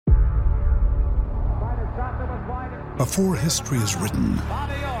Before history is written,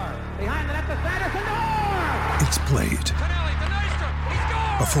 it's played.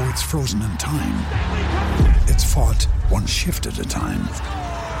 Before it's frozen in time, it's fought one shift at a time.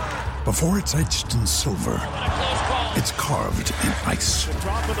 Before it's etched in silver, it's carved in ice.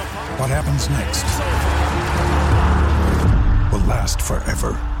 What happens next will last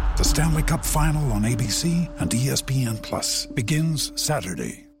forever. The Stanley Cup Final on ABC and ESPN Plus begins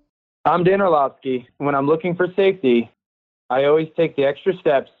Saturday. I'm Dan Orlovsky. When I'm looking for safety, I always take the extra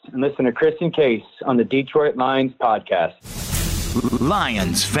steps and listen to Chris and Case on the Detroit Lions podcast.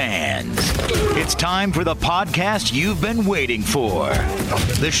 Lions fans, it's time for the podcast you've been waiting for.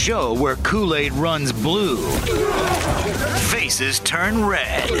 The show where Kool-Aid runs blue, faces turn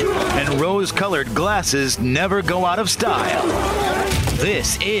red, and rose-colored glasses never go out of style.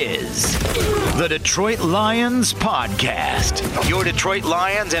 This is the Detroit Lions Podcast, your Detroit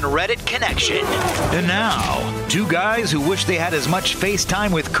Lions and Reddit connection. And now, two guys who wish they had as much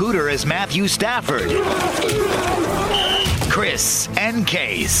FaceTime with Cooter as Matthew Stafford. Chris and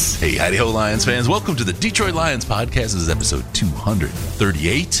Case. Hey, howdy-ho, Lions fans. Welcome to the Detroit Lions Podcast. This is episode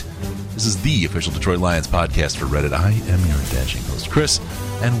 238. This is the official Detroit Lions podcast for Reddit. I am your dashing host, Chris,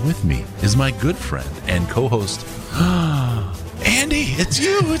 and with me is my good friend and co-host, Andy. It's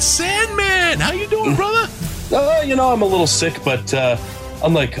you. It's Sandman. How you doing, brother? I'm a little sick, but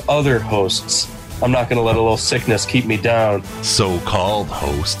unlike other hosts, I'm not going to let a little sickness keep me down. So-called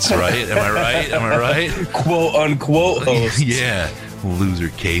hosts, right? Am I right? Am I right? Quote unquote hosts. Yeah. Loser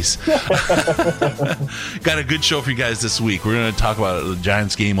Case. Got a good show for you guys this week. We're going to talk about the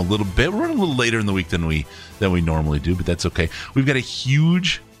Giants game a little bit. We're running a little later in the week than we normally do, but that's okay. We've got a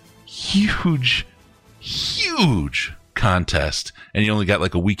huge contest, and you only got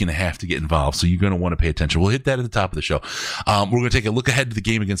like a week and a half to get involved, so you're going to want to pay attention. We'll hit that at the top of the show. We're going to take a look ahead to the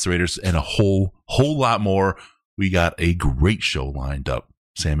game against the Raiders and a whole lot more. We got a great show lined up.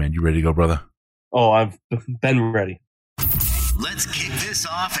 Sandman, you ready to go, brother? Oh, I've been ready. Let's kick this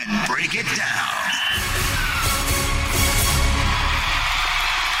off and break it down.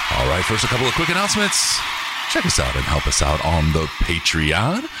 All right, first a couple of quick announcements. Check us out and help us out on the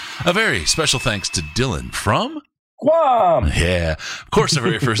Patreon. A very special thanks to Dylan from Guam. Yeah. Of course, our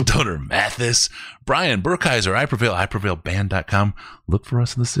very first donor, Mathis, Brian Burkheiser, iPrevail.com. Look for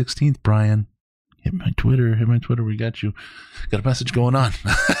us on the 16th, Brian. Hit my Twitter. We got you. Got a message going on.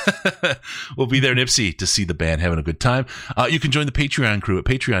 We'll be there in Ipsy to see the band having a good time. You can join the Patreon crew at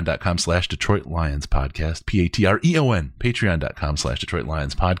patreon.com/Detroit Lions Podcast, Patreon, patreon.com/Detroit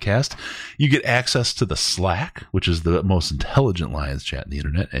Lions Podcast. You get access to the Slack, which is the most intelligent Lions chat on the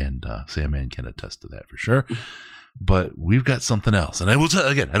internet, and Sandman can attest to that for sure. But we've got something else. And I will tell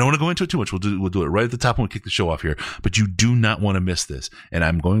again, I don't want to go into it too much. We'll do it right at the top when we kick the show off here. But you do not want to miss this. And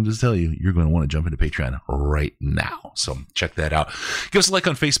I'm going to tell you, you're going to want to jump into Patreon right now. So check that out. Give us a like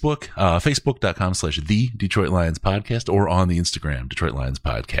on Facebook, facebook.com/The Detroit Lions Podcast, or on the Instagram, Detroit Lions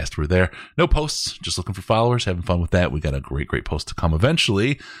Podcast. We're there. No posts, just looking for followers, having fun with that. We got a great post to come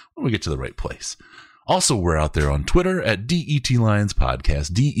eventually when we get to the right place. Also, we're out there on Twitter at DET Lions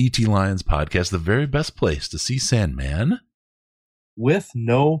Podcast. DET Lions Podcast, the very best place to see Sandman with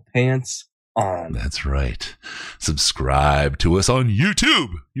no pants on. That's right. Subscribe to us on YouTube.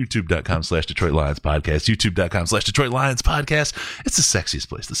 YouTube.com/Detroit Lions Podcast. YouTube.com/Detroit Lions Podcast. It's the sexiest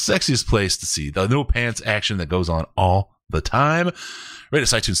place to see the no pants action that goes on all the time. Rate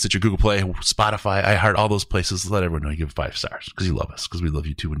us, iTunes, Stitcher, Google Play, Spotify, iHeart, all those places. Let everyone know you give it 5 stars because you love us, because we love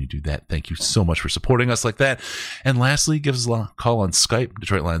you too when you do that. Thank you so much for supporting us like that. And lastly, give us a call on Skype,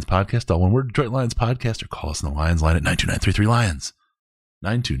 Detroit Lions Podcast, all one word, Detroit Lions Podcast, or call us on the Lions line at 929-33-LIONS.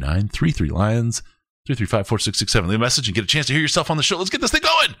 929-33-LIONS, 335-4667. Leave a message and get a chance to hear yourself on the show. Let's get this thing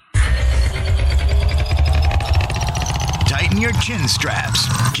going. Tighten your chin straps,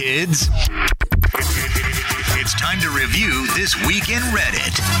 kids. It's time to review This Week in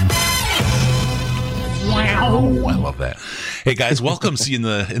Reddit. Wow. I love that. Hey guys, welcome. See you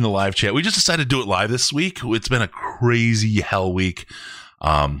in the live chat. We just decided to do it live this week. It's been a crazy hell week.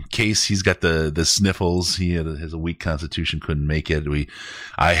 Case, he's got the sniffles. He has a weak constitution, couldn't make it.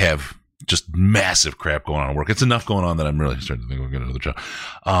 I have just massive crap going on at work. It's enough going on that I'm really starting to think we're going to do another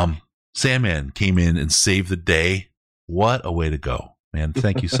show. Sandman came in and saved the day. What a way to go, man.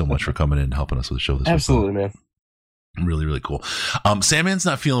 Thank you so much for coming in and helping us with the show this week. Absolutely, man. Really, really cool. Sandman's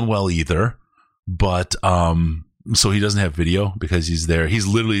not feeling well either, but so he doesn't have video because he's there. He's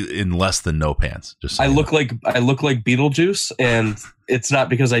literally in less than no pants. Just I look like Beetlejuice, and it's not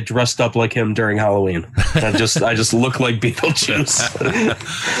because I dressed up like him during Halloween. I just look like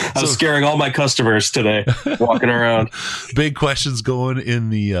Beetlejuice. I was scaring all my customers today, walking around. Big questions going in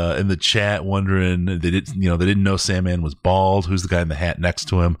the chat, wondering they didn't know Sandman was bald. Who's the guy in the hat next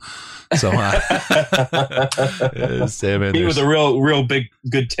to him? So Sandman, he was a real big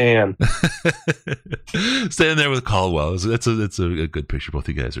good tan. Standing there with Caldwell. It's a good picture. Both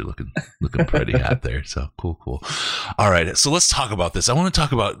you guys are looking pretty hot there. So cool. All right, so let's talk about this. I want to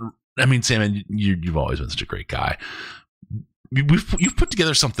talk about. I mean, Sandman, you've always been such a great guy. You've put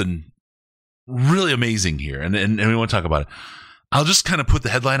together something really amazing here, and we want to talk about it. I'll just kind of put the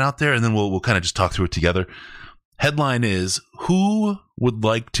headline out there, and then we'll kind of just talk through it together. Headline is, who would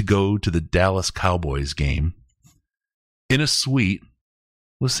like to go to the Dallas Cowboys game in a suite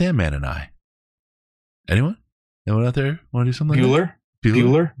with Sandman and I? Anyone? Anyone out there want to do something like that?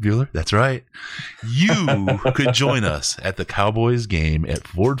 Bueller. That's right. You could join us at the Cowboys game at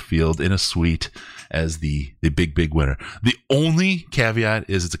Ford Field in a suite as the big winner. The only caveat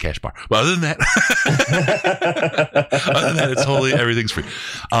is it's a cash bar. But other than that, it's totally everything's free.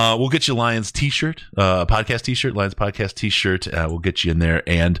 We'll get you Lions t-shirt, podcast t-shirt, Lions podcast t-shirt. We'll get you in there,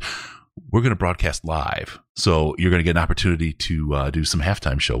 and we're going to broadcast live. So you're going to get an opportunity to do some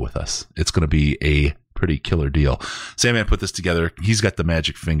halftime show with us. It's going to be a pretty killer deal. Sandman put this together. He's got the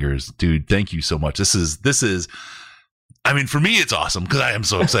magic fingers. Dude, thank you so much. This is I mean, for me, it's awesome because I am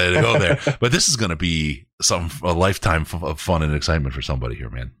so excited to go there. But this is going to be a lifetime of fun and excitement for somebody here,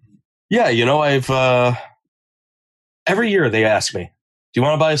 man. Yeah, I've every year they ask me, do you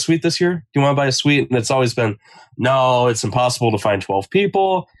want to buy a suite this year? Do you want to buy a suite? And it's always been, no, it's impossible to find 12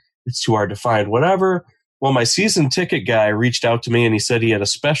 people. It's too hard to find whatever. Well, my season ticket guy reached out to me and he said he had a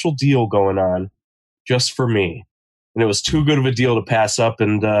special deal going on just for me. And it was too good of a deal to pass up.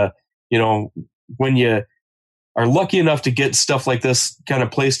 And, when you are lucky enough to get stuff like this kind of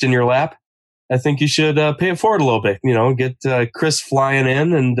placed in your lap, I think you should pay it forward a little bit. Get Chris flying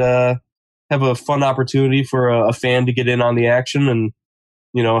in and have a fun opportunity for a fan to get in on the action and,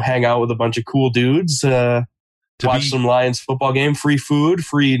 hang out with a bunch of cool dudes, watch some Lions football game, free food,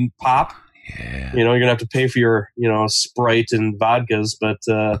 free pop. Yeah. You're going to have to pay for your, Sprite and vodkas, but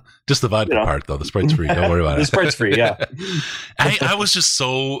just the vodka part, though. The Sprite's free. Don't worry about it. The Sprite's free, yeah. I was just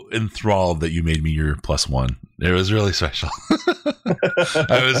so enthralled that you made me your +1. It was really special.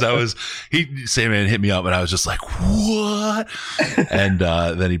 Sandman hit me up, and I was just like, what? And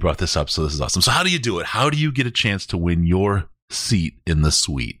then he brought this up, so this is awesome. So how do you do it? How do you get a chance to win your seat in the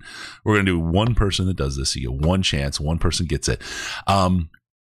suite? We're going to do one person that does this. You get one chance. One person gets it.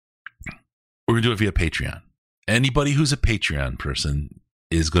 We're going to do it via Patreon. Anybody who's a Patreon person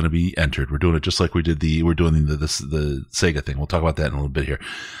is going to be entered. We're doing it just like we're doing the Sega thing. We'll talk about that in a little bit here.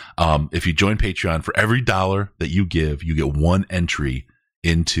 If you join Patreon, for every $1 that you give, you get one entry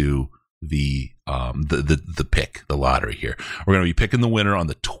into the pick, the lottery here. We're going to be picking the winner on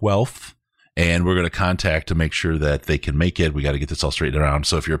the 12th. And we're going to contact to make sure that they can make it. We got to get this all straightened around.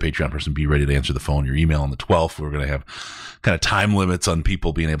 So if you're a Patreon person, be ready to answer the phone, your email on the 12th. We're going to have kind of time limits on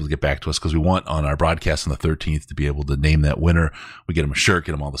people being able to get back to us because we want on our broadcast on the 13th to be able to name that winner. We get them a shirt,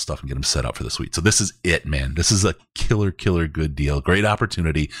 get them all the stuff, and get them set up for the suite. So this is it, man. This is a killer good deal. Great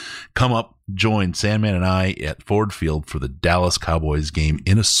opportunity. Come up, join Sandman and I at Ford Field for the Dallas Cowboys game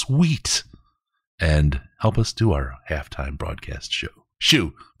in a suite and help us do our halftime broadcast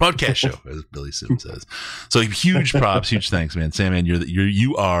broadcast show, as Billy Sim says. So huge props, huge thanks, man. Sandman, you're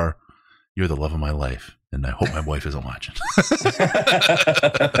the love of my life, and I hope my wife isn't watching.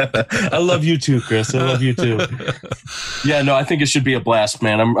 I love you too, Chris. I love you too. Yeah, no, I think it should be a blast,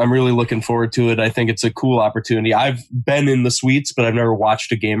 man. I'm really looking forward to it. I think it's a cool opportunity. I've been in the suites, but I've never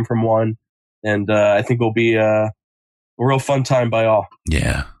watched a game from one, and I think it'll be a real fun time by all.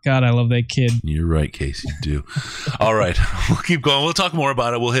 Yeah. God, I love that kid. You're right, Casey. You do. All right. We'll keep going. We'll talk more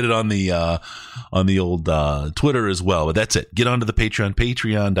about it. We'll hit it on the old Twitter as well. But that's it. Get onto the Patreon,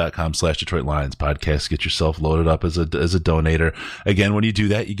 patreon.com/Detroit Lions podcast. Get yourself loaded up as a donator. Again, when you do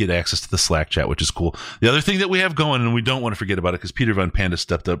that, you get access to the Slack chat, which is cool. The other thing that we have going, and we don't want to forget about it because Peter Von Panda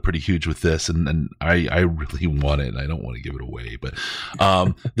stepped up pretty huge with this, and I really want it, and I don't want to give it away. But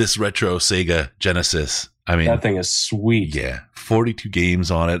this retro Sega Genesis, I mean, that thing is sweet. Yeah, 42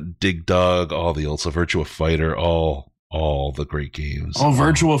 games on it. Dig Dug, all the old stuff, Virtua Fighter, all the great games. Oh,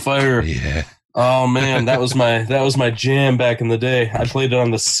 Virtua Fighter. Yeah. Oh man, that was my jam back in the day. I played it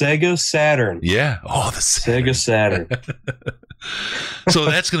on the Sega Saturn. Yeah. Oh, the Sega Saturn. So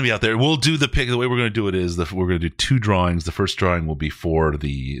that's going to be out there. We'll do the pick. The way we're going to do it is we're going to do 2 drawings. The first drawing will be for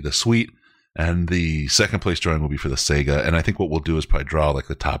the suite, and the second place drawing will be for the Sega. And I think what we'll do is probably draw like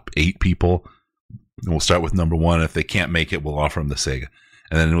the top 8 people. And we'll start with number 1. If they can't make it, we'll offer them the Sega.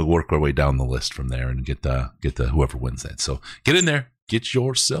 And then we'll work our way down the list from there and get the whoever wins that. So get in there. Get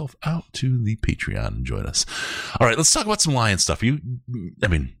yourself out to the Patreon and join us. All right, let's talk about some Lions stuff.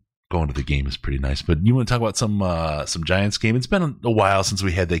 Going to the game is pretty nice, but you want to talk about some Giants game? It's been a while since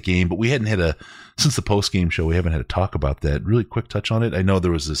we had that game, but we hadn't had since the post-game show, we haven't had a talk about that. Really quick touch on it. I know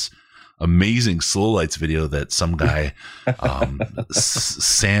there was this amazing slow lights video that some guy,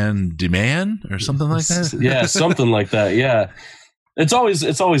 Sandyman or something like that. Yeah, something like that. Yeah. It's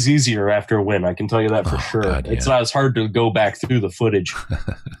always easier after a win. I can tell you that for sure. God, yeah. It's not as hard to go back through the footage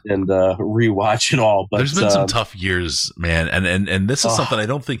and rewatch it all. But there's been some tough years, man, and this is something I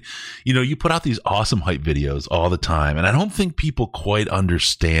don't think. You put out these awesome hype videos all the time, and I don't think people quite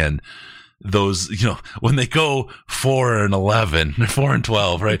understand those, when they go 4-11,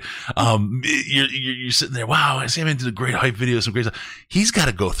 4-12, right? You're sitting there, wow, Sam did a great hype video, some great stuff. He's got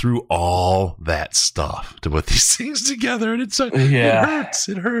to go through all that stuff to put these things together, and it hurts.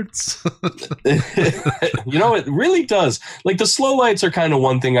 It hurts. It really does. Like the slow lights are kind of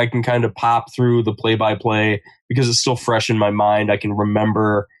one thing I can kind of pop through the play-by-play because it's still fresh in my mind. I can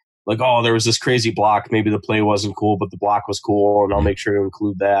remember like, there was this crazy block. Maybe the play wasn't cool, but the block was cool, and I'll make sure to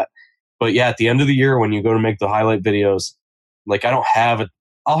include that. But yeah, at the end of the year, when you go to make the highlight videos, like I'll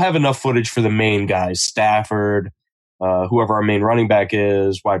have enough footage for the main guys, Stafford, whoever our main running back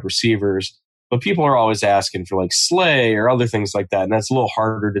is, wide receivers. But people are always asking for like Slay or other things like that. And that's a little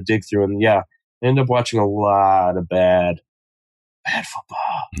harder to dig through. And yeah, I end up watching a lot of bad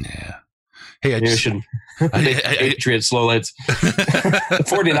football. Yeah. Hey, I should make Patriot slow lights.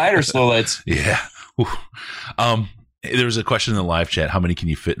 49ers slow lights. Yeah. There was a question in the live chat. How many can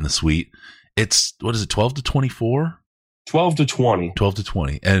you fit in the suite? It's, 12 to 24? 12 to 20. 12 to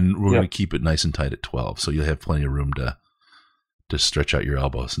 20. And we're going to keep it nice and tight at 12. So you'll have plenty of room to stretch out your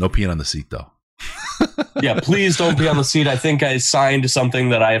elbows. No peeing on the seat, though. Yeah, please don't pee on the seat. I think I signed something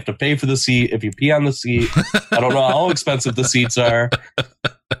that I have to pay for the seat if you pee on the seat. I don't know how expensive the seats are.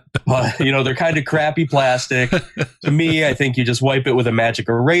 But, they're kind of crappy plastic. To me, I think you just wipe it with a magic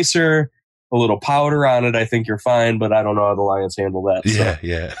eraser. A little powder on it, I think you're fine, but I don't know how the Lions handle that. So.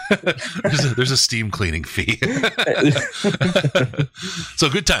 Yeah. there's a steam cleaning fee. So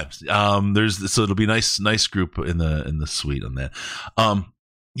good times. So it'll be nice group in the suite on that.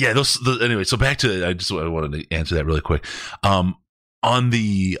 Anyway. So back to I wanted to answer that really quick. On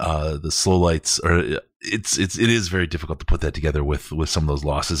the slow lights, or it is very difficult to put that together with some of those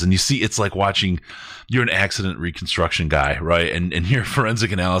losses. And you see, it's like you're an accident reconstruction guy, right? And your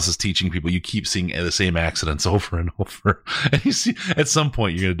forensic analysis teaching people, you keep seeing the same accidents over and over. And you see, at some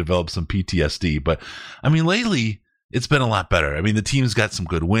point, you're going to develop some PTSD. But I mean, lately, it's been a lot better. I mean, the team's got some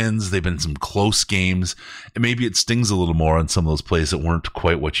good wins. They've been some close games. And maybe it stings a little more on some of those plays that weren't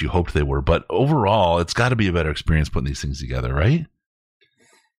quite what you hoped they were. But overall, it's got to be a better experience putting these things together, right?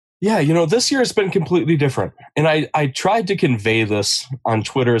 Yeah, this year has been completely different. And I tried to convey this on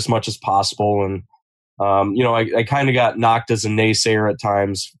Twitter as much as possible. And, I kind of got knocked as a naysayer at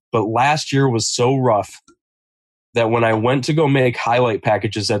times. But last year was so rough that when I went to go make highlight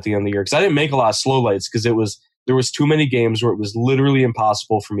packages at the end of the year, because I didn't make a lot of slow lights because there was too many games where it was literally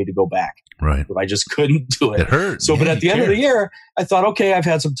impossible for me to go back. Right. I just couldn't do it. It hurt. So, but at the end of the year, I thought, okay, I've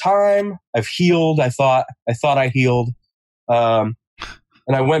had some time. I've healed. I thought I healed.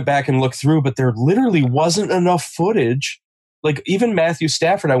 And I went back and looked through, but there literally wasn't enough footage. Like even Matthew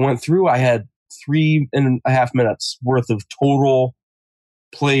Stafford, I went through, I had 3.5 minutes worth of total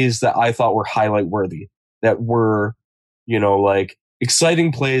plays that I thought were highlight worthy, that were, like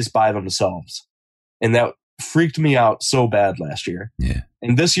exciting plays by themselves. And that freaked me out so bad last year. Yeah.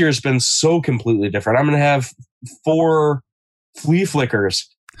 And this year has been so completely different. I'm going to have 4 flea flickers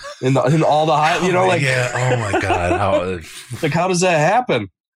in all the high, yeah. Oh my God. How does that happen?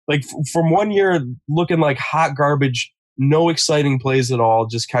 Like from one year looking like hot garbage, no exciting plays at all,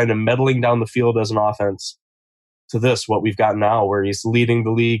 just kind of meddling down the field as an offense, to this, what we've got now, where he's leading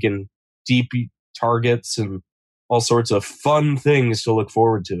the league in deep targets and all sorts of fun things to look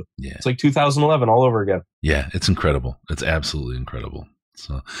forward to. Yeah. It's like 2011 all over again. Yeah, it's incredible. It's absolutely incredible.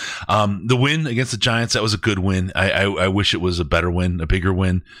 So, the win against the Giants, that was a good win. I wish it was a better win, a bigger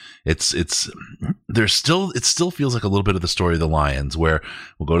win. It still feels like a little bit of the story of the Lions, where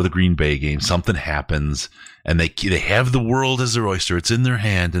we'll go to the Green Bay game, something happens, and they have the world as their oyster. It's in their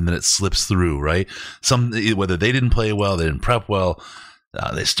hand, and then it slips through, right? Whether they didn't play well, they didn't prep well,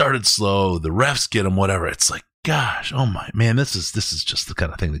 they started slow, the refs get them, whatever. It's like, gosh, oh my man, this is just the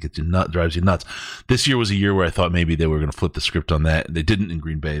kind of thing that drives you nuts. This year was a year where I thought maybe they were going to flip the script on that. They didn't in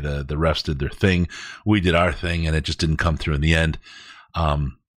Green Bay. The refs did their thing, we did our thing, and it just didn't come through in the end.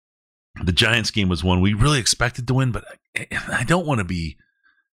 The Giants game was one we really expected to win, but I don't want to be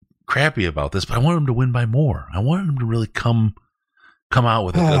crappy about this, but I want them to win by more. I want them to really come out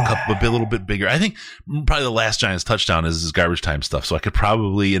with a little bit bigger. I think probably the last Giants touchdown is garbage time stuff, so I could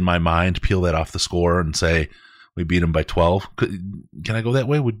probably, in my mind, peel that off the score and say we beat them by 12. Can I go that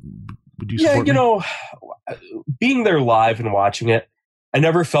way? Would you support me? Being there live and watching it, I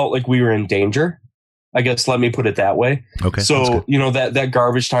never felt like we were in danger. I guess let me put it that way. Okay. So, that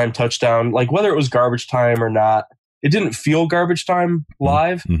garbage time touchdown, like whether it was garbage time or not, it didn't feel garbage time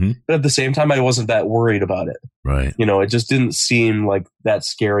live, but at the same time, I wasn't that worried about it. Right. It just didn't seem like that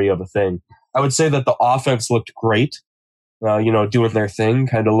scary of a thing. I would say that the offense looked great, doing their thing,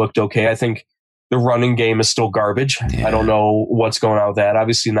 kind of looked okay. I think the running game is still garbage. Yeah. I don't know what's going on with that.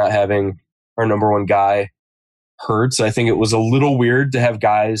 Obviously not having our number one guy hurts. I think it was a little weird to have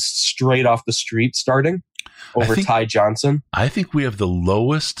guys straight off the street starting over Ty Johnson. I think we have the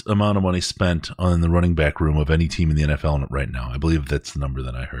lowest amount of money spent on the running back room of any team in the NFL right now. I believe that's the number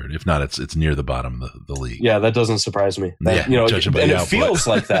that I heard. If not, it's near the bottom of the league. Yeah, that doesn't surprise me. It feels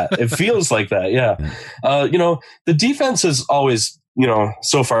like that. It feels like that. Yeah. The defense is always,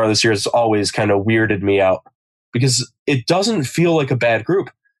 so far this year has always kind of weirded me out because it doesn't feel like a bad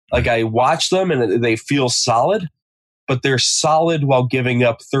group. Like I watch them and they feel solid, but they're solid while giving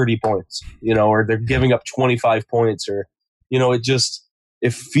up 30 points, or they're giving up 25 points or,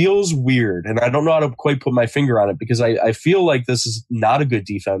 it feels weird. And I don't know how to quite put my finger on it because I feel like this is not a good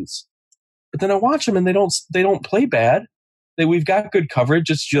defense, but then I watch them and they don't play bad. We've got good coverage.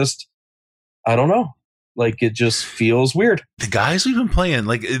 It's just, I don't know. Like it just feels weird. The guys we've been playing,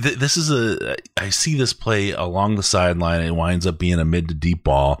 like this is I see this play along the sideline. It winds up being a mid to deep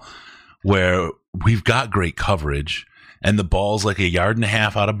ball where we've got great coverage and the ball's like 1.5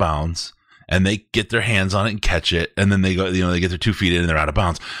 yards out of bounds and they get their hands on it and catch it. And then they go, they get their 2 feet in and they're out of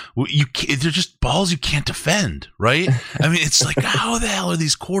bounds. They're just balls you can't defend, right? I mean, it's like, how the hell are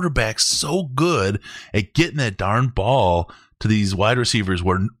these quarterbacks so good at getting that darn ball to these wide receivers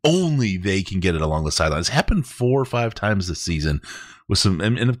where only they can get it along the sidelines? It's happened 4 or 5 times this season with some,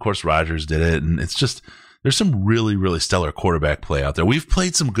 and of course Rodgers did it. And it's just, there's some really, really stellar quarterback play out there. We've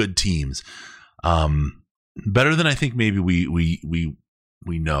played some good teams, better than I think maybe we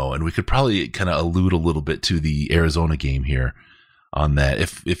know. And we could probably kind of allude a little bit to the Arizona game here on that.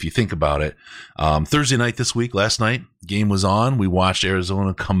 If you think about it, Thursday night this week, last night, game was on. We watched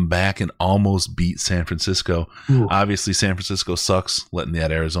Arizona come back and almost beat San Francisco. Ooh. Obviously, San Francisco sucks, letting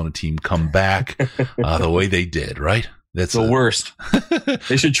that Arizona team come back the way they did, right? That's the worst.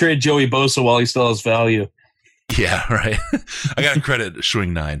 They should trade Joey Bosa while he still has value. Yeah, right. I got to credit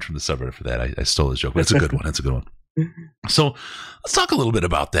Schwing9 from the suburb for that. I stole his joke, but it's a good one. It's a good one. So let's talk a little bit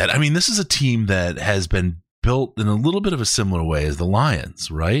about that. I mean, this is a team that has been built in a little bit of a similar way as the Lions,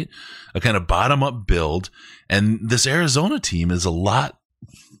 right? A kind of bottom-up build. And this Arizona team is a lot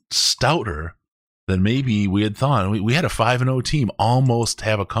stouter than maybe we had thought. We had a 5-0 team almost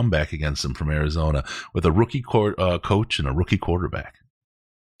have a comeback against them from Arizona with a rookie coach and a rookie quarterback.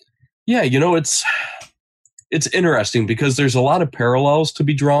 Yeah, it's interesting because there's a lot of parallels to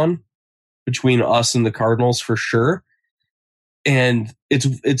be drawn between us and the Cardinals for sure. And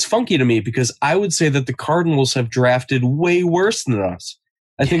it's funky to me because I would say that the Cardinals have drafted way worse than us.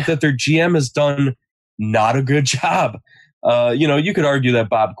 I think that their GM has done not a good job. You could argue that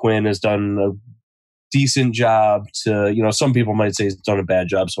Bob Quinn has done a decent job to, some people might say he's done a bad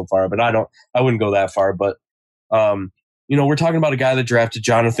job so far, but I wouldn't go that far. But, we're talking about a guy that drafted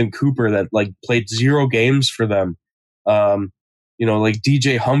Jonathan Cooper that played 0 games for them.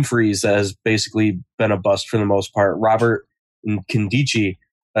 DJ Humphreys that has basically been a bust for the most part. Robert Nkemdiche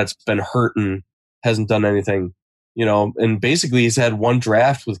that's been hurt and hasn't done anything, and basically he's had one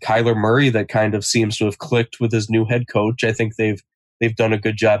draft with Kyler Murray that kind of seems to have clicked with his new head coach. I think they've done a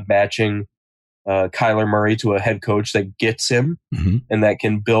good job matching Kyler Murray to a head coach that gets him and that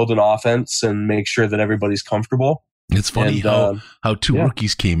can build an offense and make sure that everybody's comfortable. It's funny how 2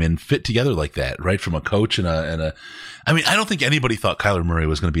 rookies came in, fit together like that, right? From a coach and a. I mean, I don't think anybody thought Kyler Murray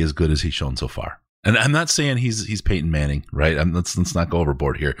was going to be as good as he's shown so far. And I'm not saying he's Peyton Manning, right? Let's not go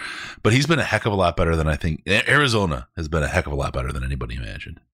overboard here, but he's been a heck of a lot better than I think. Arizona has been a heck of a lot better than anybody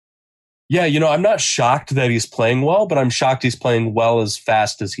imagined. Yeah, I'm not shocked that he's playing well, but I'm shocked he's playing well as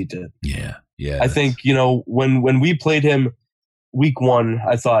fast as he did. Yeah. I think when we played him week 1,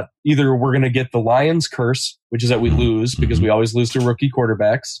 I thought either we're going to get the Lions curse, which is that we lose because we always lose to rookie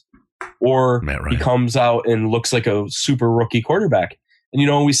quarterbacks, or he comes out and looks like a super rookie quarterback.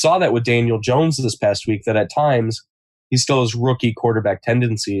 And, we saw that with Daniel Jones this past week, that at times he still has rookie quarterback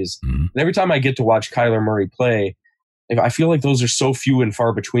tendencies. And every time I get to watch Kyler Murray play, I feel like those are so few and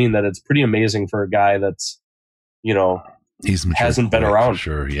far between that it's pretty amazing for a guy that's, hasn't been around.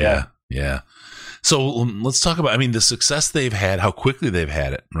 Sure. Yeah. So let's talk about, the success they've had, how quickly they've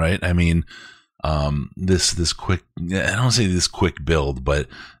had it, right? This quick, I don't say this quick build, but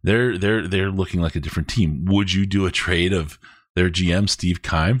they're looking like a different team. Would you do a trade of their GM Steve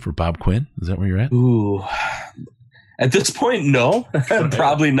Keim for Bob Quinn? Is that where you're at? Ooh, at this point, no,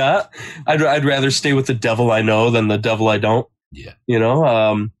 probably not. I'd rather stay with the devil I know than the devil I don't. Yeah.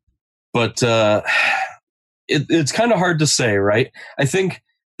 But it's kind of hard to say, right? I think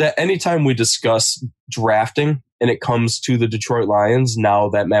that anytime we discuss drafting and it comes to the Detroit Lions, now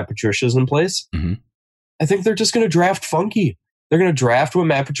that Matt Patricia's in place, I think they're just going to draft funky. They're going to draft what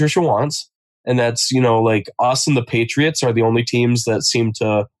Matt Patricia wants. And that's, like us and the Patriots are the only teams that seem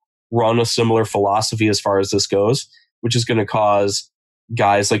to run a similar philosophy as far as this goes, which is going to cause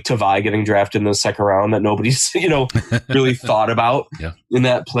guys like Tavai getting drafted in the second round that nobody's, really thought about in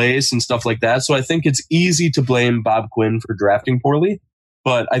that place and stuff like that. So I think it's easy to blame Bob Quinn for drafting poorly,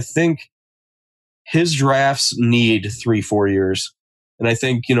 but I think his drafts need 3-4 years. And I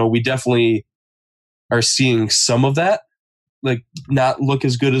think, we definitely are seeing some of that, like not look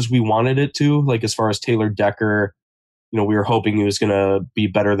as good as we wanted it to, like as far as Taylor Decker, we were hoping he was going to be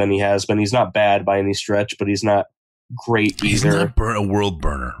better than he has been. He's not bad by any stretch, but he's not great either. He's not a world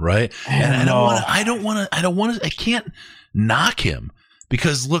burner, right? And I can't knock him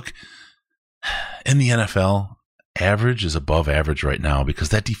because look, in the NFL, average is above average right now because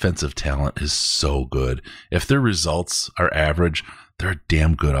that defensive talent is so good. If their results are average, they're a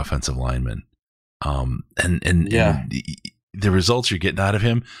damn good offensive lineman. And the results you're getting out of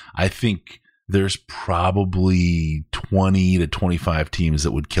him, I think there's probably 20 to 25 teams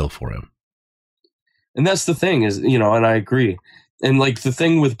that would kill for him. And that's the thing is, and I agree. And like the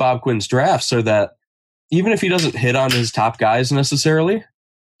thing with Bob Quinn's drafts are that even if he doesn't hit on his top guys necessarily,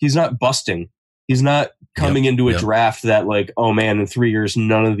 he's not busting. He's not coming into a draft that like, oh man, in 3 years,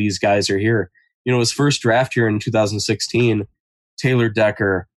 none of these guys are here. His first draft here in 2016, Taylor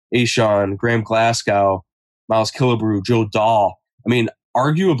Decker, Ashawn, Graham Glasgow, Miles Killebrew, Joe Dahl.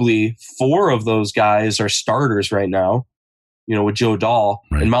 Arguably 4 of those guys are starters right now, with Joe Dahl.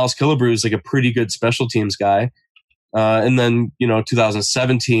 Right. And Miles Killebrew is like a pretty good special teams guy. And then,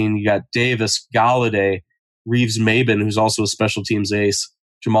 2017, you got Davis, Galladay, Reeves Maben, who's also a special teams ace,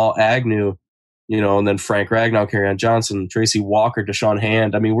 Jamal Agnew, and then Frank Ragnow, Kerryon Johnson, Tracy Walker, Deshaun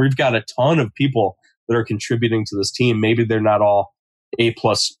Hand. We've got a ton of people that are contributing to this team. Maybe they're not all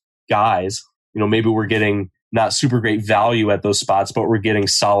A-plus guys. Maybe we're getting not super great value at those spots, but we're getting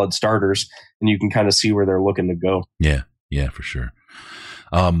solid starters, and you can kind of see where they're looking to go. Yeah, for sure.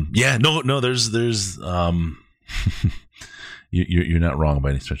 There's you're not wrong by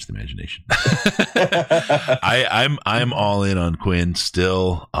any stretch of the imagination. I'm all in on Quinn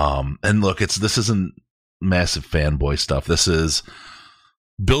still. And look, this isn't massive fanboy stuff. This is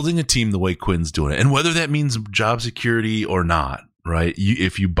building a team the way Quinn's doing it, and whether that means job security or not. Right?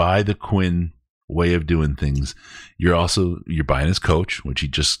 If you buy the Quinn way of doing things, you're buying his coach, which he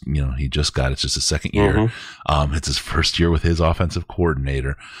just got. It's just his second year. It's his first year with his offensive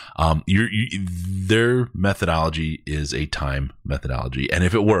coordinator. Their methodology is a time methodology, and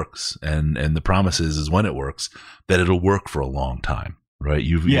if it works, and the promise is when it works, that it'll work for a long time. Right.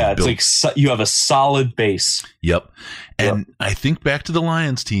 It's like you have a solid base. Yep. And I think back to the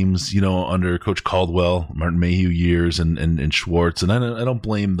Lions teams, under Coach Caldwell, Martin Mayhew years and Schwartz. And I don't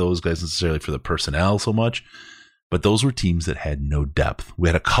blame those guys necessarily for the personnel so much, but those were teams that had no depth. We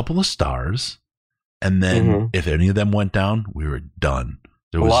had a couple of stars. And then if any of them went down, we were done.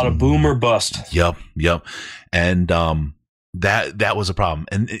 There was a lot of boom or bust. Yep. And, that was a problem.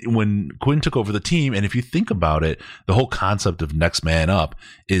 And when Quinn took over the team, and if you think about it, the whole concept of next man up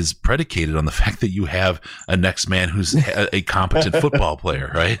is predicated on the fact that you have a next man who's a competent football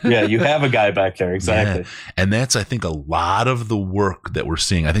player, right? Yeah, you have a guy back there. Exactly. Yeah. And that's, I think, a lot of the work that we're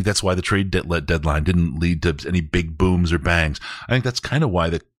seeing. I think that's why the trade deadline didn't lead to any big booms or bangs. I think that's kind of why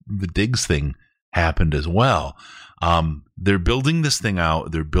the Diggs thing happened as well. They're building this thing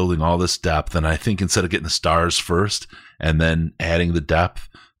out. They're building all this depth. And I think instead of getting the stars first and then adding the depth,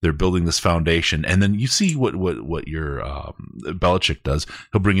 they're building this foundation. And then you see what your Belichick does.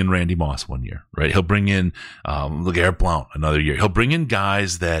 He'll bring in Randy Moss one year, right? He'll bring in LeGarrette Blount another year. He'll bring in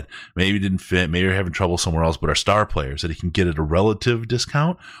guys that maybe didn't fit, maybe are having trouble somewhere else, but are star players that he can get at a relative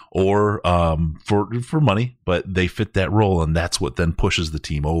discount or for money, but they fit that role, and that's what then pushes the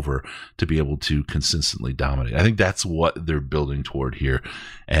team over to be able to consistently dominate. I think that's what they're building toward here,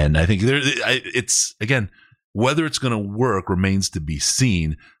 and I think it's again. Whether it's going to work remains to be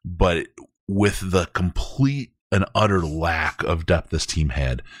seen, but with the complete an utter lack of depth this team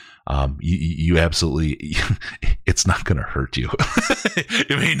had. You absolutely, it's not going to hurt you.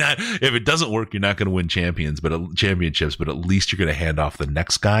 It may not, if it doesn't work, you're not going to win championships, but at least you're going to hand off the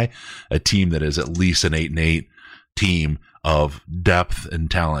next guy, a team that is at least an 8-8 team of depth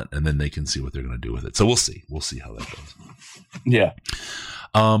and talent, and then they can see what they're going to do with it. So we'll see how that goes. Yeah.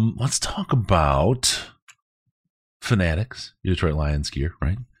 Let's talk about Fanatics, your Detroit Lions gear,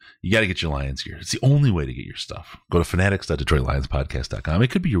 right? You got to get your Lions gear. It's the only way to get your stuff. Go to fanatics.detroitlionspodcast.com. It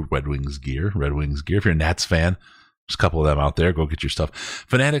could be your Red Wings gear. If you're a Nats fan, there's a couple of them out there. Go get your stuff.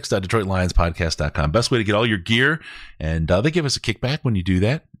 Fanatics.detroitlionspodcast.com. Best way to get all your gear. And they give us a kickback when you do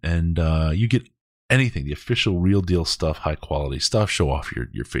that. And you get anything, the official real deal stuff, high quality stuff. Show off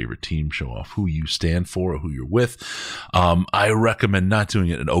your favorite team. Show off who you stand for or who you're with. I recommend not doing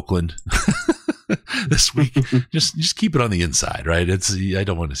it in Oakland. This week, just keep it on the inside, right? I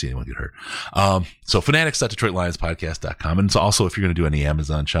don't want to see anyone get hurt. So fanatics.detroitlionspodcast.com. And it's also, if you're going to do any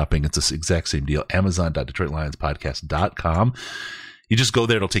Amazon shopping, it's the exact same deal. Amazon.detroitlionspodcast.com. You just go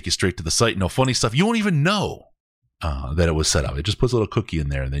there. It'll take you straight to the site. No funny stuff. You won't even know that it was set up. It just puts a little cookie in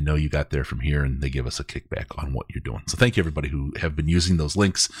there and they know you got there from here and they give us a kickback on what you're doing. So thank you everybody who have been using those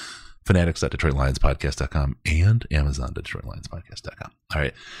links. Fanatics.detroitlionspodcast.com and Amazon.detroitlionspodcast.com. All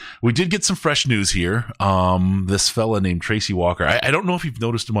right. We did get some fresh news here. This fella named Tracy Walker. I don't know if you've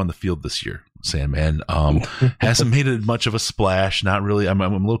noticed him on the field this year, Sandman. Hasn't made it much of a splash. Not really. I'm a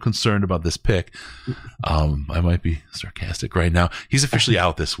little concerned about this pick. I might be sarcastic right now. He's officially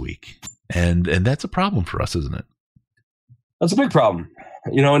out this week. And that's a problem for us, isn't it? That's a big problem.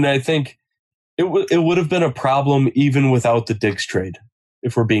 And I think it would have been a problem even without the Diggs trade,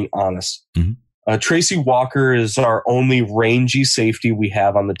 if we're being honest. Mm-hmm. Tracy Walker is our only rangy safety we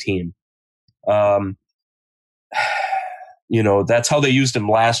have on the team. That's how they used him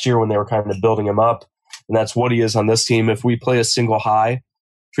last year when they were kind of building him up. And that's what he is on this team. If we play a single high,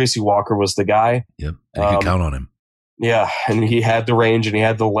 Tracy Walker was the guy. Yep. You can count on him. Yeah. And he had the range and he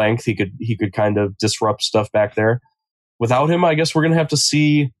had the length. He could kind of disrupt stuff back there. Without him, I guess we're going to have to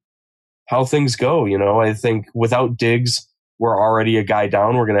see how things go. I think without Diggs, we're already a guy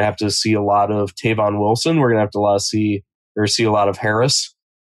down. We're going to have to see a lot of Tavon Wilson. We're going to have to see a lot of Harris.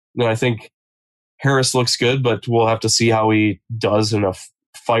 I think Harris looks good, but we'll have to see how he does in a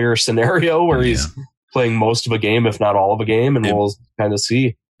fire scenario where he's playing most of a game, if not all of a game, and we'll kind of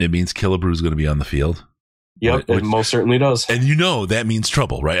see. It means Killebrew is going to be on the field. Yep, it most certainly does. And that means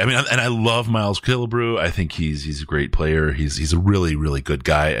trouble, right? I mean, and I love Miles Killebrew. I think he's a great player. He's a really, really good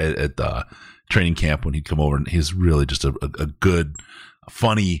guy at training camp when he'd come over, and he's really just a good,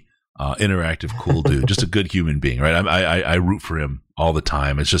 funny, interactive, cool dude, just a good human being, right? I root for him all the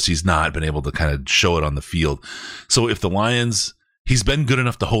time. It's just he's not been able to kind of show it on the field. So if the Lions, he's been good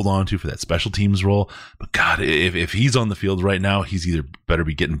enough to hold on to for that special teams role, but God, if he's on the field right now, he's either better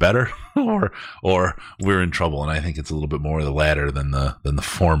be getting better or we're in trouble. And I think it's a little bit more of the latter than the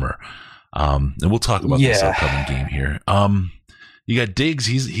former. And we'll talk about this upcoming game here. You got Diggs.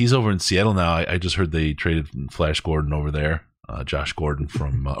 He's over in Seattle now. I just heard they traded Flash Gordon over there, Josh Gordon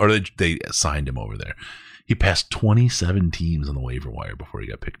or they signed him over there. He passed 27 teams on the waiver wire before he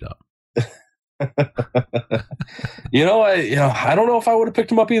got picked up. I don't know if I would have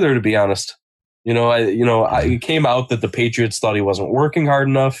picked him up either, to be honest. It came out that the Patriots thought he wasn't working hard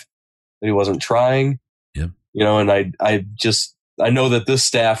enough, that he wasn't trying. Yep. And I know that this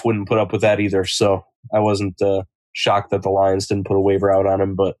staff wouldn't put up with that either. So I wasn't shocked that the Lions didn't put a waiver out on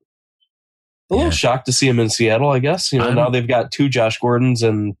him, but a little shocked to see him in Seattle, I guess. Now they've got 2 Josh Gordons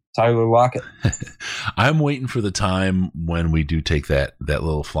and Tyler Lockett. I'm waiting for the time when we do take that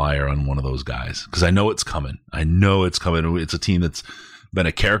little flyer on one of those guys, because I know it's coming. It's a team that's been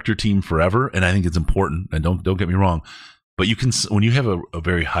a character team forever, and I think it's important. And don't get me wrong, but you can, when you have a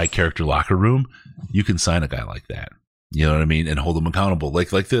very high character locker room, you can sign a guy like that. You know what I mean? And hold them accountable, like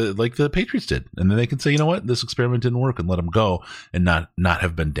the Patriots did. And then they can say, you know what, this experiment didn't work, and let them go and not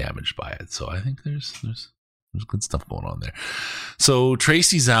have been damaged by it. So I think there's good stuff going on there. So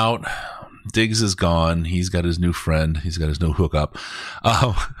Tracy's out. Diggs is gone. He's got his new friend. He's got his new hookup.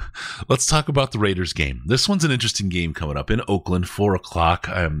 Let's talk about the Raiders game. This one's an interesting game coming up in Oakland, 4:00.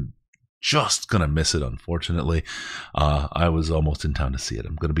 I'm just going to miss it, unfortunately. I was almost in town to see it.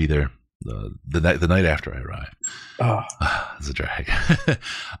 I'm going to be there the night after I arrive. It's a drag.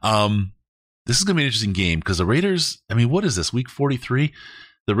 This is going to be an interesting game because the Raiders, I mean, what is this, week 43?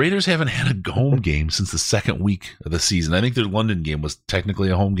 the Raiders haven't had a home game since the second week of the season. I think their London game was technically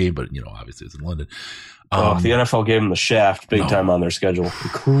a home game, but obviously it's in London. The NFL gave them the shaft big time on their schedule.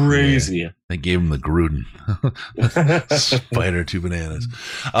 Crazy. Yeah, they gave them the Gruden. Spider, 2 bananas.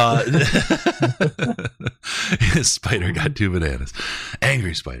 Spider got 2 bananas.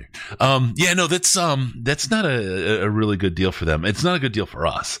 Angry Spider. That's not a really good deal for them. It's not a good deal for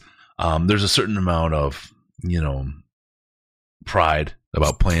us. There's a certain amount of, pride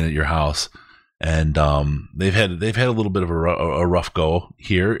about playing at your house. And they've had a little bit of a rough go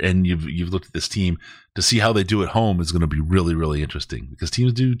here, and you've looked at this team to see how they do at home is going to be really, really interesting, because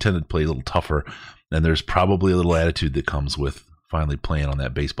teams do tend to play a little tougher, and there's probably a little attitude that comes with finally playing on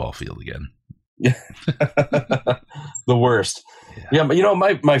that baseball field again. Yeah, the worst. Yeah, but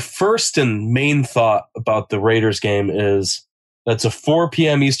my first and main thought about the Raiders game is that's a 4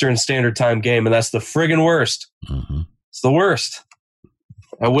 p.m. Eastern Standard Time game, and that's the friggin' worst. Mm-hmm. It's the worst.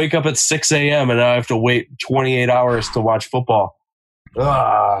 I wake up at 6 a.m. and I have to wait 28 hours to watch football.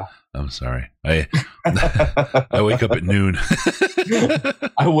 I'm sorry. I wake up at noon.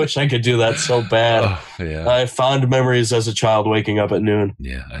 I wish I could do that so bad. Oh, yeah. I have fond memories as a child waking up at noon.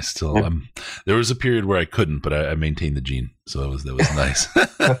 Yeah, I still. There was a period where I couldn't, but I maintained the gene, so that was nice.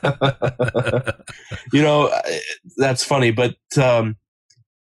 That's funny, but I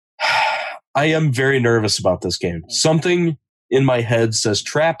am very nervous about this game. Something in my head says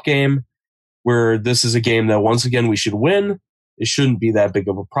trap game, where this is a game that once again we should win. It shouldn't be that big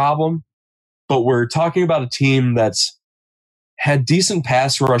of a problem. But we're talking about a team that's had decent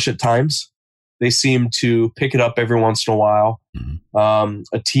pass rush at times. They seem to pick it up every once in a while. Mm-hmm.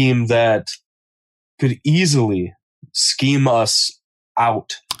 A team that could easily scheme us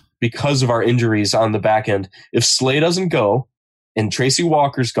out because of our injuries on the back end. If Slay doesn't go and Tracy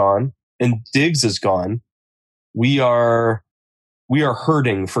Walker's gone and Diggs is gone, we are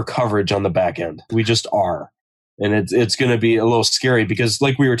hurting for coverage on the back end. We just are. And it's going to be a little scary because,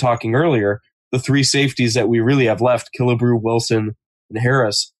 like we were talking earlier, the 3 safeties that we really have left, Killebrew, Wilson, and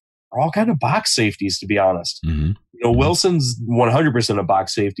Harris, are all kind of box safeties, to be honest. Mm-hmm. Wilson's 100% a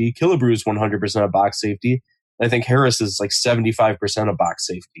box safety. Killebrew's 100% a box safety. I think Harris is like 75% a box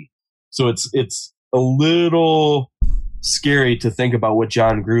safety. So it's a little scary to think about what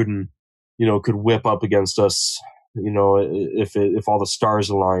John Gruden, could whip up against us, if all the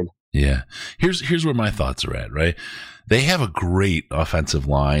stars align. Yeah. Here's where my thoughts are at, right? They have a great offensive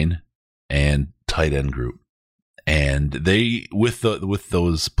line and tight end group. And they, with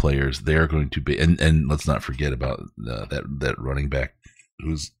those players, they're going to be, and let's not forget about that running back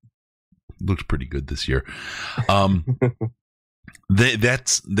who's looked pretty good this year.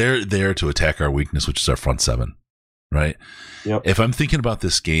 They're there to attack our weakness, which is our front seven, right? Yep. If I'm thinking about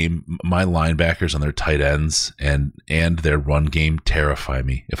this game, my linebackers and their tight ends and their run game terrify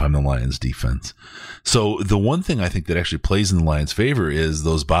me if I'm the Lions defense. So the one thing I think that actually plays in the Lions' favor is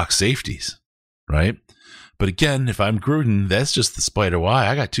those box safeties, right? But again, if I'm Gruden, that's just the spider. Why?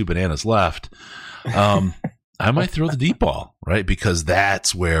 I got 2 bananas left. I might throw the deep ball, right? Because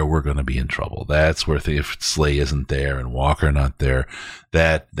that's where we're going to be in trouble. That's where if Slay isn't there and Walker not there,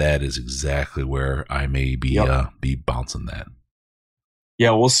 that is exactly where I may be bouncing that.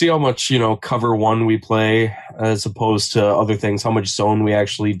 Yeah, we'll see how much cover 1 we play as opposed to other things. How much zone we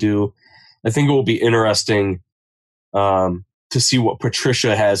actually do. I think it will be interesting to see what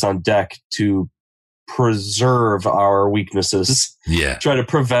Patricia has on deck to preserve our weaknesses. Yeah. Try to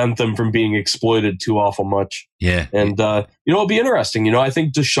prevent them from being exploited too awful much. Yeah. And, it'll be interesting. I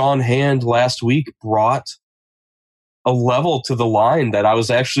think Deshaun Hand last week brought a level to the line that I was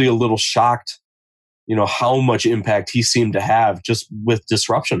actually a little shocked, how much impact he seemed to have just with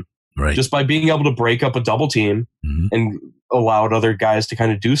disruption. Right. Just by being able to break up a double team and allowed other guys to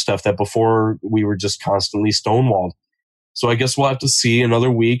kind of do stuff that before we were just constantly stonewalled. So I guess we'll have to see another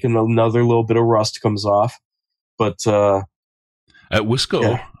week and another little bit of rust comes off. But at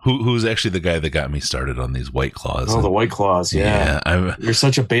Wisco, who's actually the guy that got me started on these White Claws. Oh, the White Claws, yeah. You're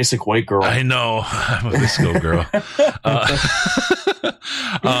such a basic white girl. I know. I'm a Visco girl.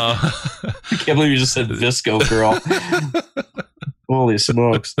 I can't believe you just said Visco girl. Holy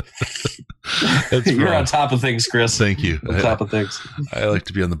smokes. You're on top of things, Chris. Thank you. On top of things. I like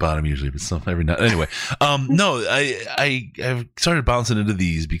to be on the bottom usually, but every now. Anyway, no, I've started bouncing into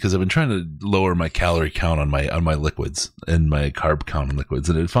these because I've been trying to lower my calorie count on my liquids and my carb count on liquids,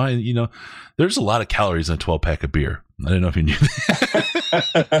 and I find there's a lot of calories in a 12-pack of beer. I don't know if you knew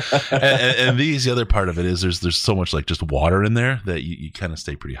that. and the other part of it is there's so much like just water in there that you kind of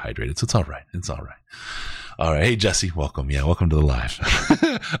stay pretty hydrated. So it's all right. It's all right. All right. Hey, Jesse, welcome. Yeah, welcome to the live.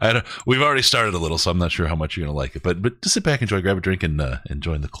 We've already started a little, so I'm not sure how much you're going to like it. But just sit back, enjoy, grab a drink, and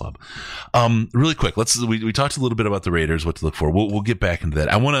join the club. Really quick, we talked a little bit about the Raiders, what to look for. We'll get back into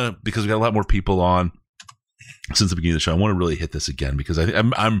that. I want to, because we got a lot more people on since the beginning of the show. I want to really hit this again because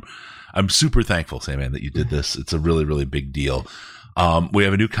I'm super thankful, Sandman, that you did this. It's a really, really big deal. We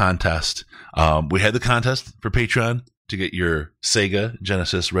have a new contest. We had the contest for Patreon to get your Sega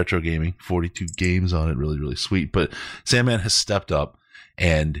Genesis retro gaming, 42 games on it. Really, really sweet. But Sandman has stepped up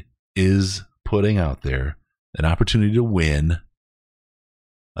and is putting out there an opportunity to win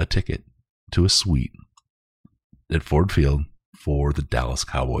a ticket to a suite at Ford Field for the Dallas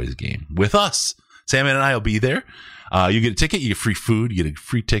Cowboys game with us. Sandman and I will be there. You get a ticket, you get free food, you get a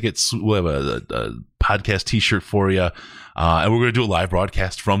free ticket. We'll have a podcast t-shirt for you. And we're going to do a live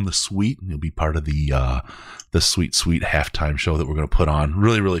broadcast from the suite. You'll be part of the sweet halftime show that we're going to put on.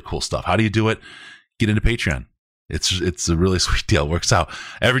 Really, really cool stuff. How do you do it? Get into Patreon. It's a really sweet deal. It works out.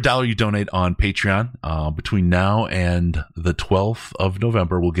 Every dollar you donate on Patreon between now and the 12th of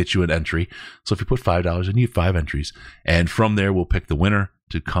November will get you an entry. So if you put $5 in, you get 5 entries. And from there, we'll pick the winner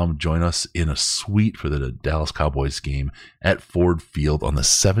to come join us in a suite for the Dallas Cowboys game at Ford Field on the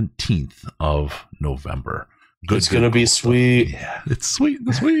 17th of November. It's going to be sweet. Yeah, it's sweet.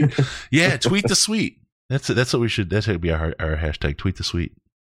 The sweet. Yeah, tweet the sweet. That's it. That's what we should. That's going to be our hashtag. Tweet the sweet.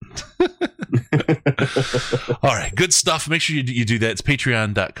 All right, good stuff. Make sure you do that. It's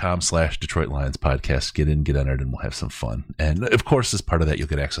patreon.com/Detroit Lions podcast. Get in, get entered, and we'll have some fun. And of course, as part of that, you'll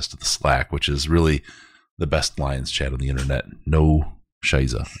get access to the Slack, which is really the best Lions chat on the internet. No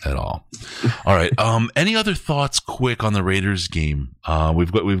shiza at all. All right. Any other thoughts quick on the Raiders game?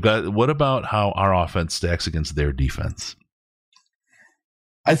 We've got what about how our offense stacks against their defense?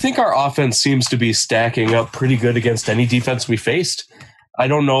 I think our offense seems to be stacking up pretty good against any defense we faced. I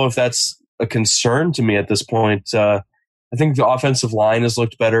don't know if that's a concern to me at this point. I think the offensive line has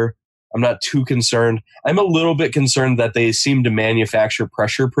looked better. I'm not too concerned. I'm a little bit concerned that they seem to manufacture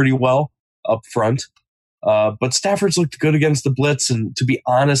pressure pretty well up front. But Stafford's looked good against the blitz. And to be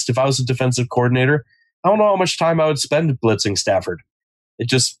honest, if I was a defensive coordinator, I don't know how much time I would spend blitzing Stafford. It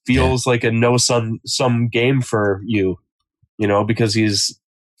just feels like a no-sum game for you, because he's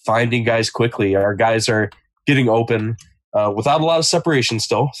finding guys quickly. Our guys are getting open without a lot of separation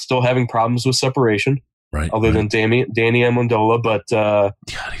still having problems with separation. Right. Other than Danny Amendola, but God,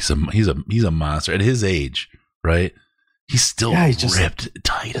 he's a monster at his age, right? He's still ripped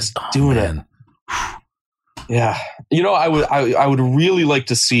tight as doing it. Yeah. I would really like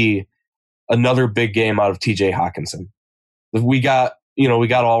to see another big game out of TJ Hawkinson. We got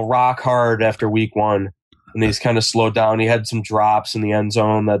all rock hard after week 1 and he's kind of slowed down. He had some drops in the end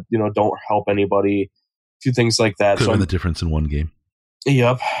zone that, don't help anybody. A few things like that. Could have been the difference in one game.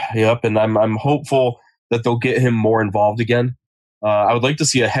 Yep. And I'm hopeful that they'll get him more involved again. I would like to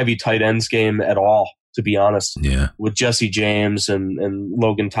see a heavy tight ends game at all, to be honest. Yeah. With Jesse James and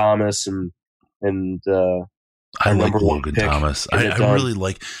Logan Thomas and I like Logan Thomas. I really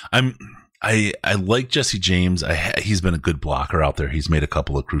like. I like Jesse James. He's been a good blocker out there. He's made a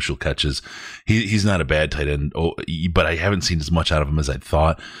couple of crucial catches. He's not a bad tight end, but I haven't seen as much out of him as I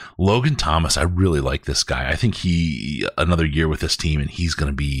thought. Logan Thomas, I really like this guy. I think another year with this team, and he's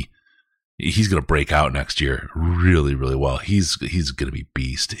going to break out next year really, really well. He's going to be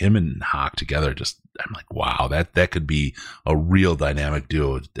beast. Him and Hawk together, I'm like, wow, that could be a real dynamic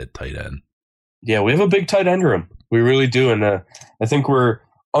duo at tight end. Yeah, we have a big tight end room. We really do. And I think we're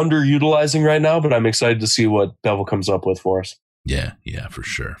underutilizing right now, but I'm excited to see what Bevel comes up with for us. Yeah, for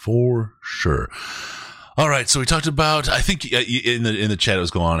sure. For sure. All right, so we talked about, I think in the chat it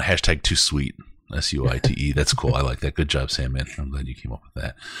was going on, hashtag too sweet. SUITE. That's cool. I like that. Good job, Sam, man. I'm glad you came up with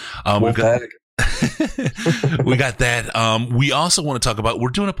that. We got that. We also want to talk about, we're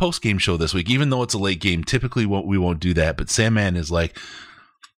doing a post-game show this week, even though it's a late game. Typically we won't do that, but Sam Man is like,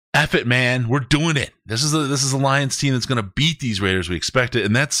 F it, man. We're doing it. This is a Lions team that's going to beat these Raiders. We expect it.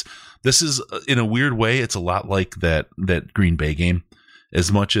 And this is in a weird way, it's a lot like that Green Bay game.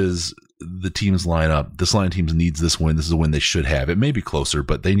 As much as the teams line up, this Lion team needs this win. This is a win they should have. It may be closer,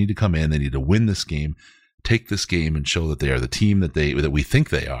 but they need to come in. They need to win this game, take this game, and show that they are the team that we think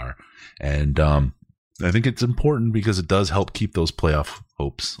they are. And I think it's important because it does help keep those playoff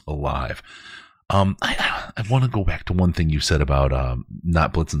hopes alive. I want to go back to one thing you said about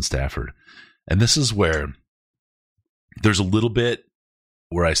not blitzing Stafford. And this is where there's a little bit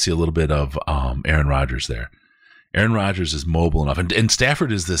where I see a little bit of Aaron Rodgers there. Aaron Rodgers is mobile enough. And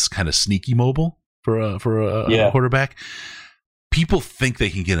Stafford is this kind of sneaky mobile for a quarterback. People think they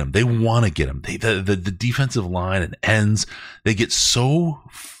can get him. They want to get him. The defensive line and ends, they get so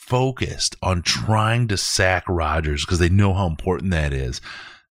focused on trying to sack Rodgers because they know how important that is,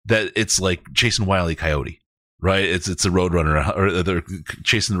 that it's like chasing Wile E. Coyote. Right, it's a Roadrunner, or they're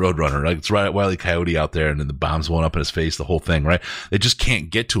chasing the Roadrunner. Like it's Wile E. Coyote out there, and then the bomb's blowing up in his face, the whole thing. Right, they just can't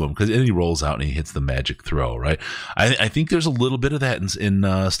get to him because then he rolls out and he hits the magic throw. Right, I think there's a little bit of that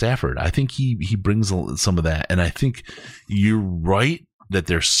in Stafford. I think he brings some of that, and I think you're right that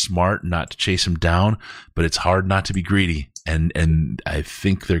they're smart not to chase him down, but it's hard not to be greedy, and I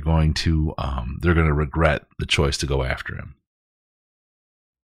think they're going to regret the choice to go after him.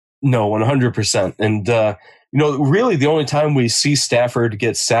 No, 100%, and. Really the only time we see Stafford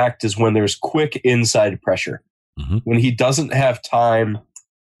get sacked is when there's quick inside pressure, when he doesn't have time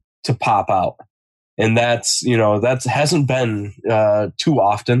to pop out. And that's hasn't been too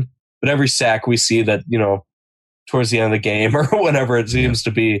often, but every sack we see that, towards the end of the game or whatever it seems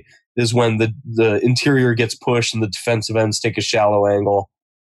to be is when the interior gets pushed and the defensive ends take a shallow angle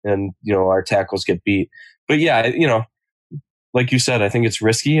and, our tackles get beat. But yeah, like you said, I think it's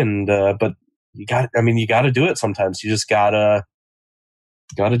risky but you got to do it sometimes. You just gotta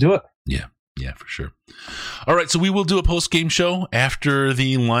do it. Yeah, for sure. All right, so we will do a post-game show after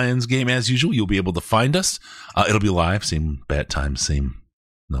the Lions game as usual. You'll be able to find us. It'll be live, same bat time,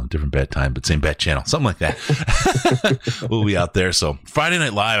 different bat time, but same bat channel, something like that. We'll be out there. So Friday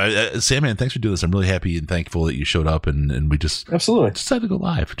Night Live, Sandman, thanks for doing this. I'm really happy and thankful that you showed up, and we just absolutely decided to go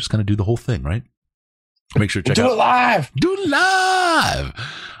live. Just kind of do the whole thing, right? Make sure to check Do it live.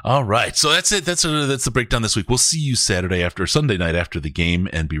 All right. So that's it. That's the breakdown this week. We'll see you Sunday night after the game,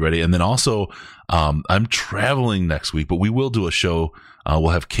 and be ready. And then also, I'm traveling next week, but we will do a show. We'll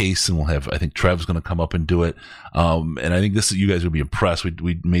have Case, and I think Trev's going to come up and do it. And I think you guys will be impressed.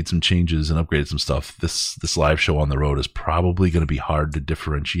 We made some changes and upgraded some stuff. This live show on the road is probably going to be hard to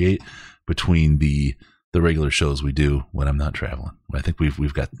differentiate between the regular shows we do when I'm not traveling. I think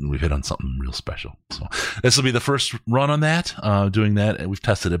we've hit on something real special. So this will be the first run on that, doing that. And we've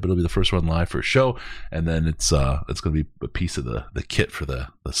tested it, but it'll be the first run live for a show. And then it's going to be a piece of the kit for the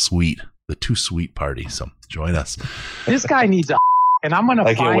too sweet party. So join us. This guy needs and I'm going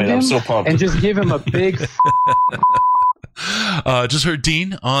to find him and just give him a big. Just heard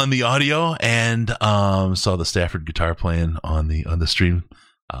Dean on the audio and saw the Stafford guitar playing on the stream.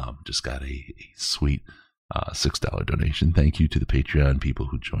 Just got a sweet $6 donation. Thank you to the Patreon people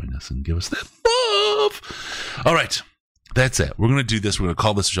who join us and give us that love. All right. That's it. We're going to do this. We're going to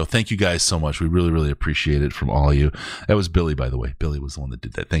call this a show. Thank you guys so much. We really, really appreciate it from all of you. That was Billy, by the way. Billy was the one that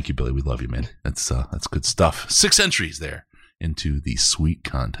did that. Thank you, Billy. We love you, man. That's good stuff. 6 entries there into the sweet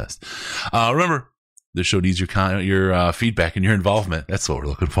contest. Remember, the show needs your feedback and your involvement. That's what we're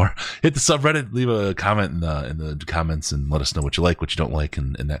looking for. Hit the subreddit, leave a comment in the comments, and let us know what you like, what you don't like,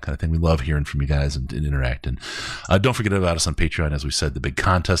 and that kind of thing. We love hearing from you guys and interact. And don't forget about us on Patreon, as we said, the big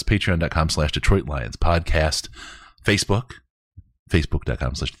contest, patreon.com/Detroit Lions Podcast,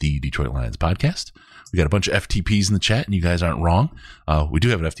 Facebook.com/The Detroit Lions Podcast. We got a bunch of FTPs in the chat, and you guys aren't wrong. We do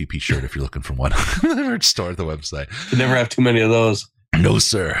have an FTP shirt if you're looking for one. The merch store at the website. You never have too many of those. No,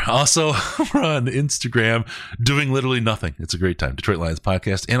 sir. Also, we're on Instagram doing literally nothing. It's a great time. Detroit Lions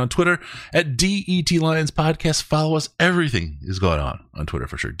Podcast. And on Twitter at DET Lions Podcast. Follow us. Everything is going on Twitter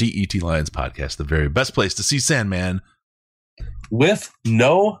for sure. DET Lions Podcast, the very best place to see Sandman. With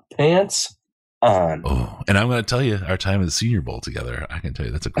no pants on. Oh, and I'm going to tell you, our time at the Senior Bowl together, I can tell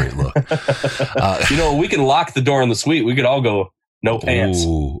you that's a great look. We can lock the door in the suite. We could all go no pants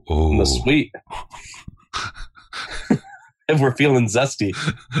in the suite. If we're feeling zesty.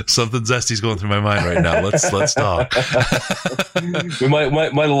 Something zesty's going through my mind right now. Let's talk. We might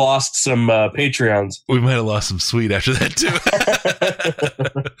have lost some Patreons. We might have lost some sweet after that too.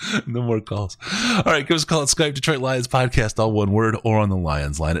 No more calls. All right, give us a call at Skype, Detroit Lions Podcast, all one word, or on the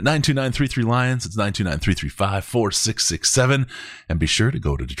Lions line at 929-33-LIONS. It's 929-335-4667. And be sure to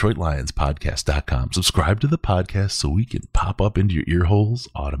go to DetroitLionsPodcast.com. Subscribe to the podcast so we can pop up into your ear holes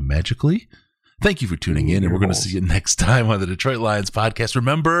automatically. Thank you for tuning in, and we're going to see you next time on the Detroit Lions Podcast.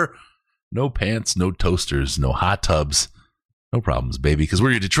 Remember, no pants, no toasters, no hot tubs, no problems, baby, because we're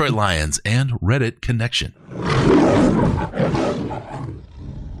your Detroit Lions and Reddit connection.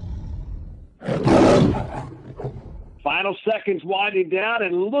 Final seconds winding down,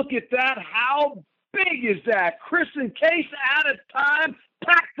 and look at that. How big is that? Chris and Case out of time.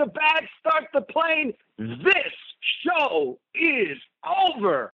 Pack the bag, start the plane. This show is over.